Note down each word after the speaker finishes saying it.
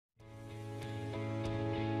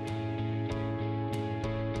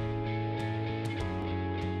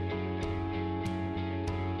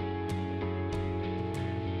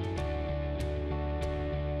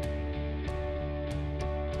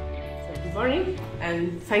morning,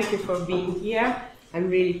 and thank you for being here. I'm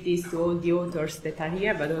really pleased to all the authors that are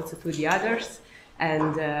here, but also to the others.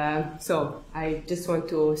 And so I just want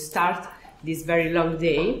to start this very long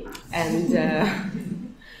day. And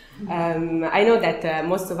I know that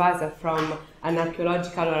most of us are from an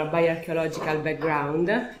archaeological or a bioarchaeological background,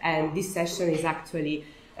 and this session is actually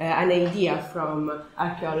an idea from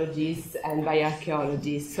archaeologists and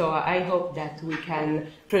bioarchaeologists. So I hope that we can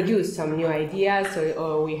produce some new ideas,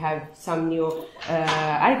 or we have some new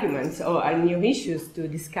arguments or new issues to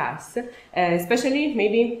discuss, especially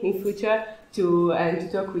maybe in future to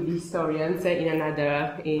talk with historians in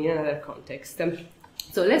another context.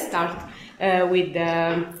 So let's start with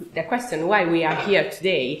the question why we are here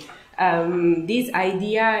today. This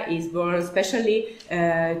idea is born especially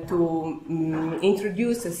to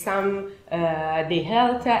introduce some the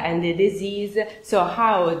health and the disease, so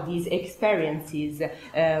how these experiences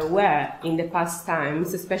were in the past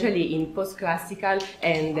times, especially in post-classical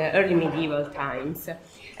and early medieval times.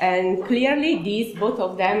 And clearly these, both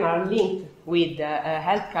of them, are linked with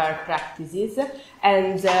healthcare practices,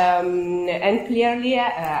 and clearly,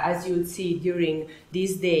 as you'll see during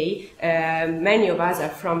this day, many of us are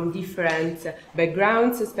from different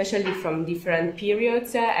backgrounds, especially from different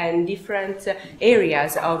periods and different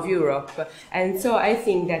areas of Europe. And so I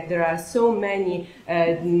think that there are so many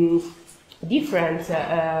different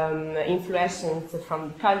influences from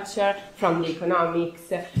the culture, from the economics,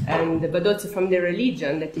 but also from the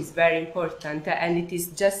religion that is very important. And it is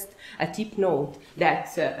just a tip note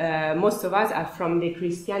that most of us are from the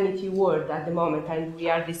Christianity world at the moment, and we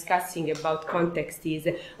are discussing about contexts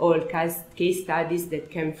or case studies that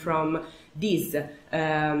came from this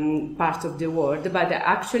part of the world, but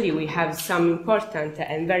actually we have some important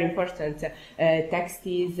and very important texts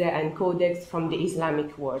and codex from the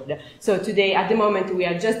Islamic world. So today, at the moment, we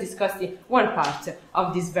are just discussing one part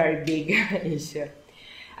of this very big issue.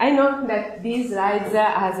 I know that these slides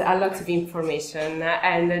has a lot of information,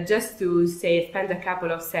 and just to spend a couple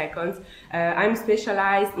of seconds, I'm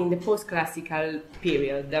specialized in the post-classical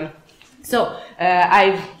period. So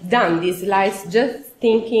I've done these slides just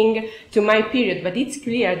thinking to my period, but it's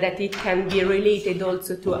clear that it can be related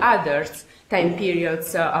also to other time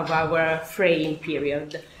periods of our frame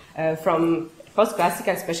period, from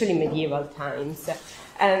post-classical, especially medieval times.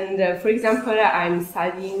 And for example, I'm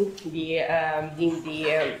studying the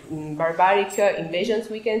barbaric invasions,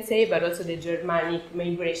 we can say, but also the Germanic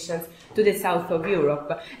migrations to the south of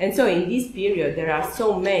Europe. And so in this period, there are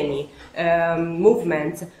so many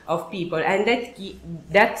movements of people, and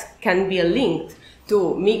that can be linked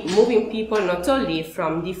to moving people not only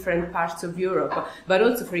from different parts of Europe, but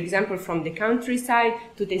also, for example, from the countryside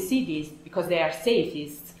to the cities, because they are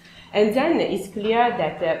safest. And then it's clear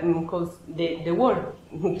that because the world,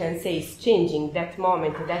 we can say, is changing that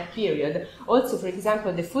moment, that period. Also, for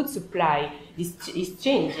example, the food supply is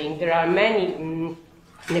changing. There are many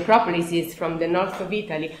necropolises from the north of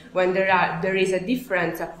Italy when there is a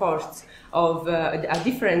different approach of a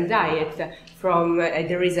different diet. From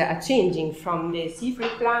there is a changing from the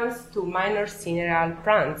seafood plants to minor cineral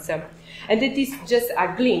plants. And it is just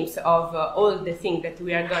a glimpse of all the things that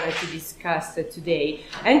we are going to discuss today.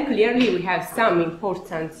 And clearly we have some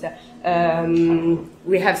important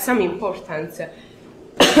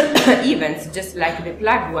events, just like the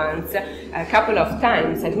plague ones, a couple of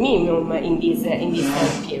times at minimum in this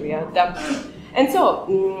time period. And so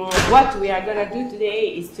what we are going to do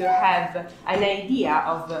today is to have an idea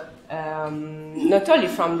of not only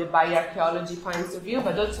from the bioarchaeology point of view,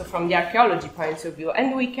 but also from the archaeology point of view.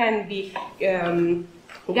 And we can be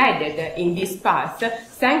guided in this path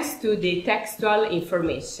thanks to the textual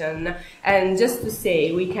information. And just to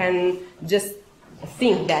say, we can just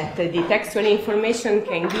think that the textual information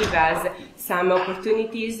can give us some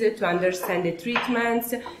opportunities to understand the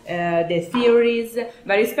treatments, the theories,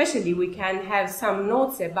 but especially we can have some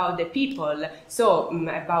notes about the people, so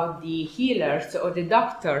about the healers or the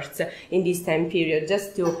doctors in this time period,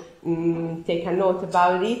 just to take a note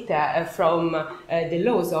about it from the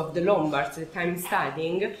laws of the Lombards that I'm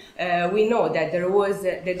studying. We know that there was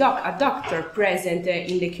a doctor present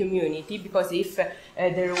in the community, because if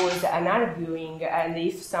there was an arguing and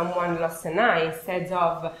if someone lost an eye instead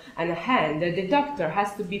of a hand, the doctor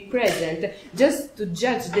has to be present just to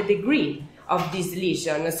judge the degree of this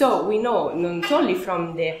lesion. So we know not only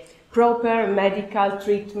from the proper medical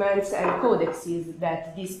treatments and codexes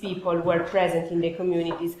that these people were present in the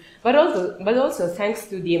communities, but also thanks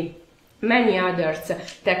to the many other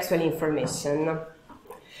textual information.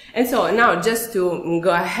 And so now, just to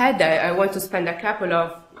go ahead, I want to spend a couple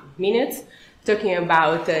of minutes talking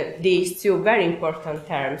about these two very important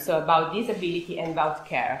terms, so about disability and about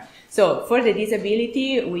care. So for the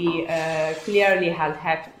disability, we clearly had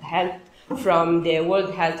help from the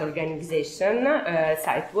World Health Organization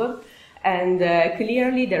site web, and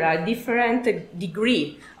clearly there are different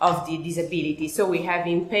degrees of the disability. So we have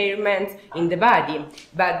impairment in the body,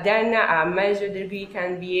 but then a major degree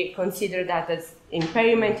can be considered as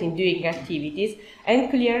impairment in doing activities, and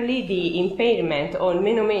clearly the impairment on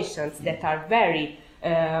menomations that are very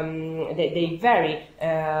they very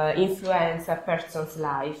influence a person's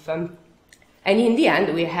life. And in the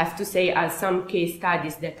end, we have to say, as some case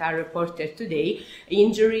studies that are reported today,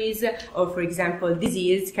 injuries or, for example,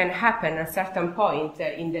 disease can happen at a certain point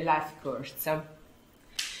in the life course.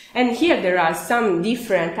 And here there are some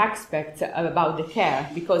different aspects about the care,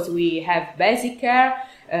 because we have basic care,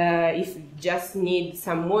 if you just need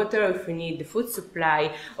some water, if you need the food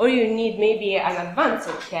supply, or you need maybe an advanced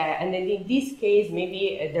care, and then in this case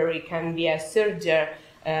maybe there can be a surgery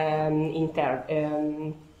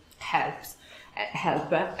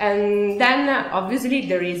help. And then obviously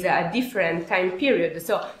there is a different time period,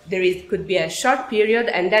 so could be a short period,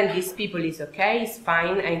 and then these people is okay, is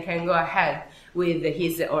fine, and can go ahead with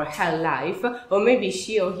his or her life, or maybe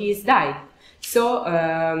she or he is died. So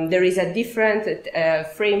there is a different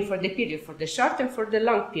frame for the period, for the short and for the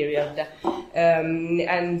long period.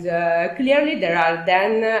 Clearly there are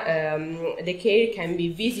then, the care can be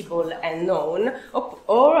visible and known,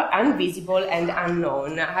 or invisible and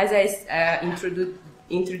unknown. As I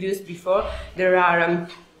introduced before, there are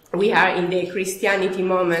we are in the Christianity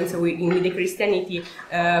moment, in the Christianity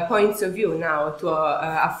points of view now to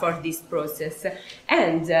afford this process.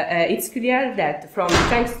 And it's clear that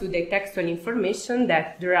thanks to the textual information,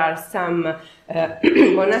 that there are some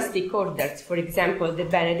monastic orders, for example, the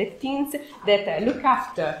Benedictines, that look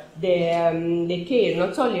after the care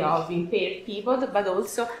not only of impaired people, but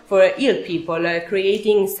also for ill people,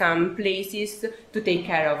 creating some places to take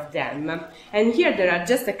care of them. And here there are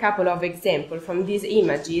just a couple of examples from these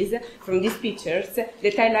images, from these pictures,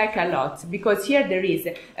 that I like a lot, because here there is,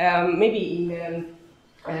 maybe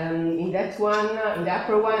in that one, in the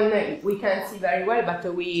upper one, we can't see very well, but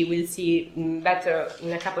we will see better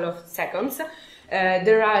in a couple of seconds.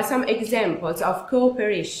 There are some examples of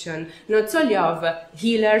cooperation, not only of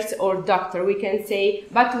healers or doctors, we can say,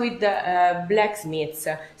 but with the blacksmiths.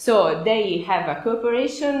 So they have a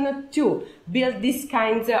cooperation to build these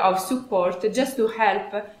kinds of support just to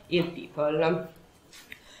help ill people.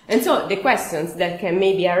 And so the questions that can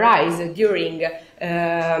maybe arise during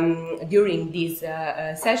this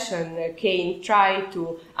session can try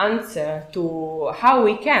to answer to how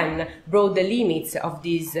we can broaden the limits of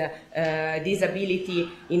this disability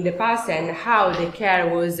in the past, and how the care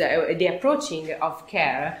was, the approaching of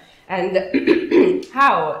care, and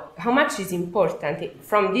how much is important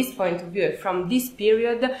from this point of view, from this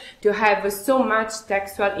period, to have so much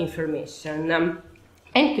textual information.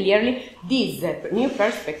 And clearly, these new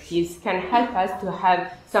perspectives can help us to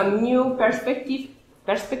have some new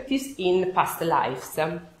perspectives in past lives.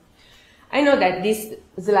 I know that this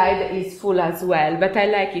slide is full as well, but I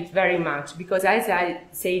like it very much, because as I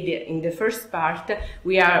said in the first part,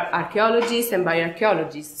 we are archaeologists and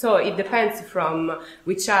bioarchaeologists, so it depends from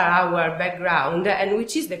which are our background and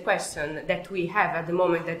which is the question that we have at the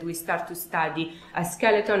moment that we start to study a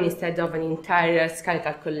skeleton instead of an entire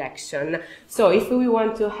skeletal collection. So if we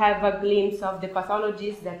want to have a glimpse of the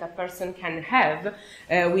pathologies that a person can have,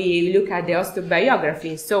 we look at the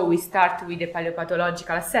osteobiography, so we start with the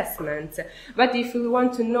paleopathological assessments. But if we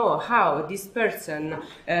want to know how this person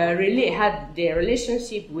really had the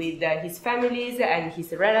relationship with his families and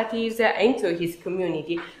his relatives into his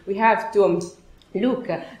community, we have to look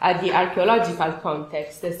at the archaeological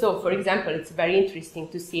context. So, for example, it's very interesting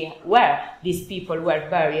to see where these people were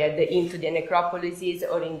buried, into the necropolises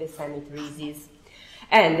or in the cemeteries.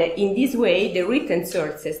 And in this way, the written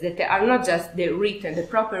sources that are not just the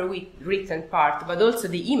proper written part, but also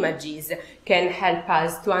the images can help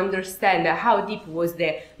us to understand how deep was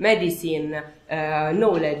the medicine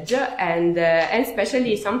knowledge, and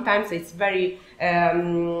especially sometimes it's very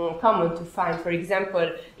common to find, for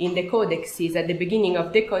example, in the codexes, at the beginning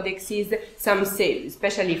of the codexes, some say,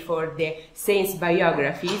 especially for the saints'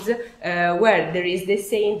 biographies, where there is the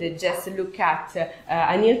saint that just look at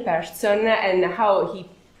an ill person and how he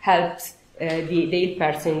helps the ill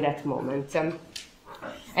person in that moment.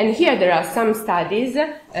 And here there are some studies.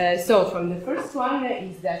 So from the first one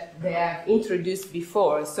is that they are introduced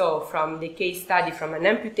before. So from the case study from an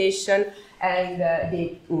amputation and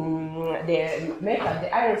the metal, the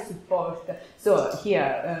iron support. So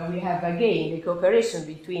here we have again the cooperation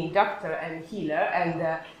between doctor and healer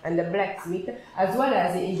and the blacksmith, as well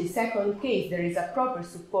as in the second case there is a proper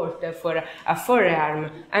support for a forearm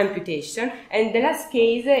amputation. And the last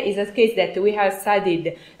case is a case that we have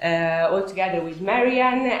studied all together with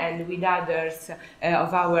Marianne and with others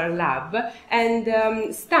of our lab,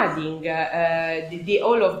 and studying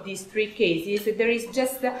all of these three cases, there is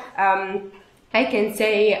just I can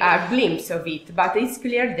say a glimpse of it, but it's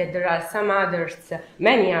clear that there are some others,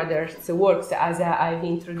 many others works, as I've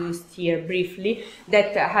introduced here briefly,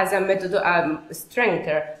 that has a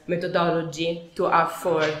strengther methodology to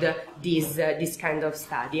afford this kind of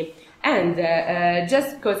study. And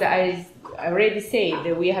just because I already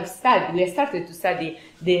said we have started to study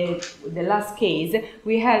the last case,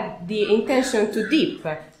 we had the intention to deep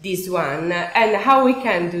this one, and how we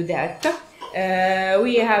can do that.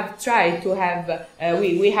 We have tried to have,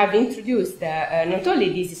 we have introduced not only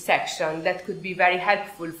this section that could be very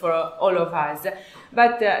helpful for all of us,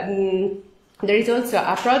 but there is also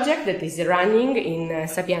a project that is running in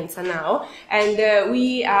Sapienza now, and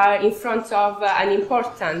we are in front of an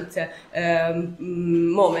important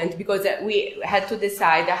moment, because we had to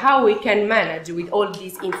decide how we can manage with all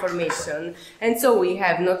this information. And so we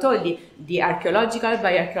have not only the archaeological,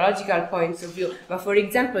 bioarchaeological points of view, but for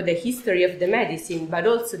example the history of the medicine, but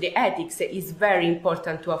also the ethics is very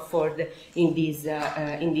important to afford in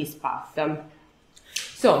this path.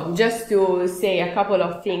 So, just to say a couple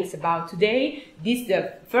of things about today, this is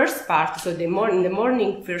the first part, so in the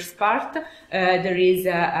morning first part, there is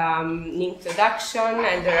an introduction,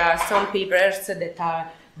 and there are some papers that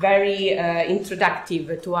are very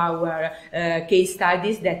introductive to our case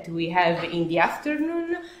studies that we have in the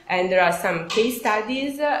afternoon, and there are some case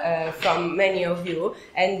studies from many of you,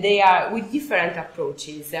 and they are with different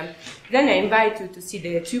approaches. Then I invite you to see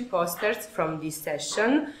the two posters from this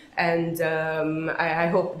session, and I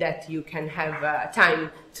hope that you can have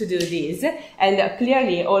time to do this, and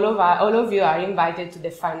clearly all of you are invited to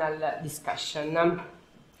the final discussion.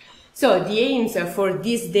 So the aims for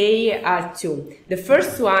this day are two. The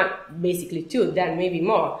first one, basically two, then maybe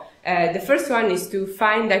more. The first one is to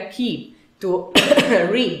find a key to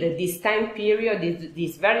read this time period,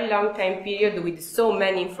 this very long time period with so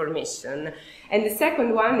many information. And the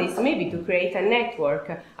second one is maybe to create a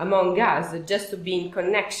network among us, just to be in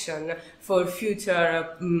connection for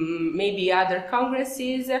future, maybe other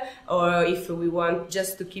congresses, or if we want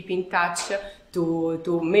just to keep in touch,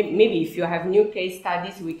 to maybe if you have new case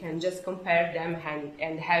studies, we can just compare them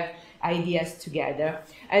and have ideas together.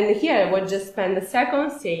 And here I will just spend a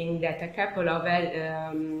second saying that a couple of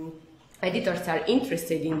editors are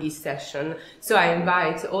interested in this session, so I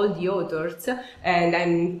invite all the authors, and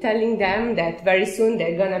I'm telling them that very soon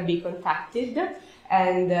they're gonna be contacted,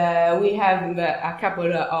 and we have a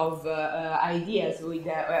couple of ideas with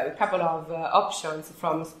a couple of options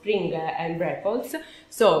from Spring and Brepols.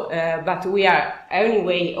 So, but we are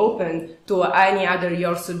anyway open to any other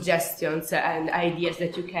your suggestions and ideas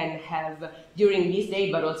that you can have during this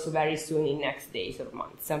day, but also very soon in next days or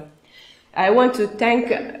months. I want to thank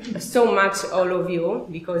so much all of you,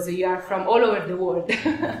 because you are from all over the world,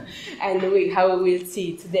 and how we will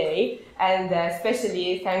see today. And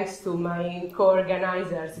especially thanks to my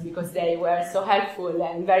co-organizers, because they were so helpful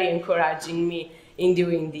and very encouraging me in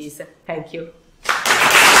doing this. Thank you.